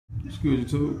Excuse me,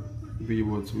 too. Be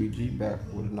your 2G back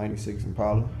with a 96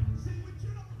 Impala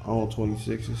on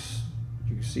 26s.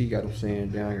 You can see, got them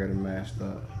sand down, got it masked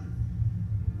up.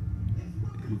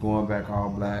 We're going back all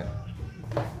black.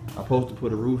 I supposed to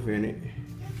put a roof in it.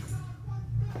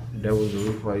 That was the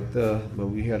roof right there, but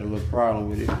we had a little problem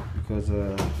with it because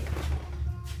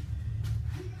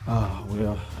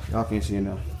well, y'all can't see it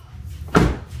now.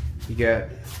 He got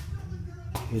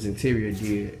his interior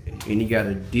did, and he got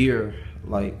a deer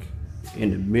like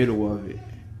in the middle of it,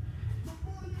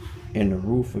 and the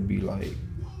roof would be like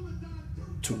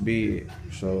too big,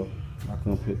 so I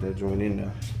couldn't put that joint in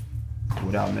there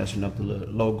without messing up the little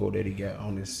logo that he got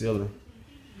on his ceiling.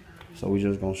 So we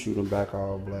just gonna shoot him back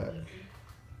all black.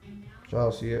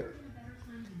 Y'all see it?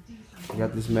 I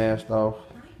got this masked off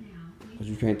because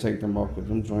you can't take them off because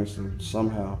them joints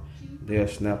somehow they'll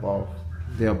snap off.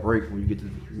 They'll break when you get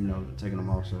to, you know, taking them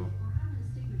off. So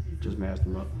just mask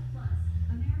them up.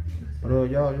 But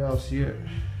y'all see it?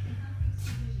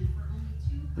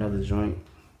 Another joint.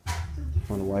 I'm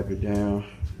gonna wipe it down.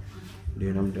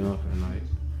 Then I'm done for the night.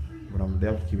 But I'm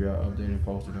definitely keep y'all updated and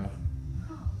posted up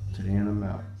to the end I'm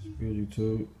out. Here's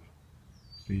YouTube.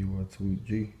 Be your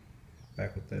 2G.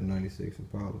 Back with that 96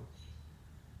 Impala.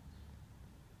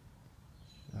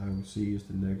 I will see you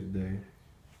the next day.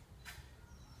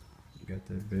 Got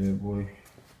that bad boy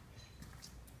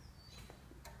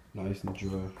nice and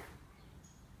dry.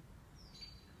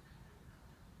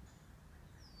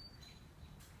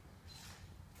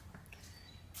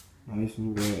 Nice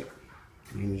and wet,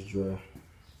 and it's dry.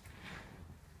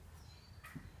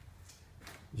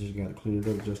 Just gotta clean it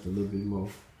up just a little bit more.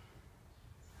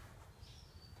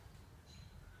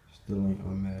 Still ain't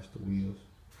unmasked the wheels.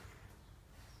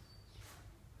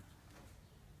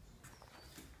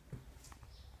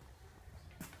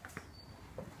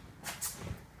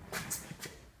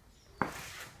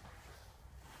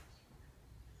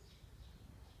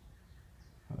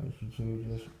 Alright, so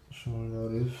just showing y'all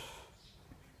this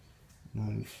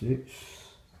 96.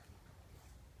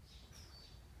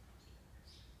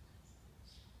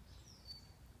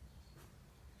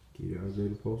 Keep y'all ready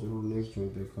to post it on the next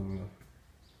joint that come out.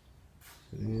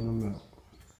 So then I'm out.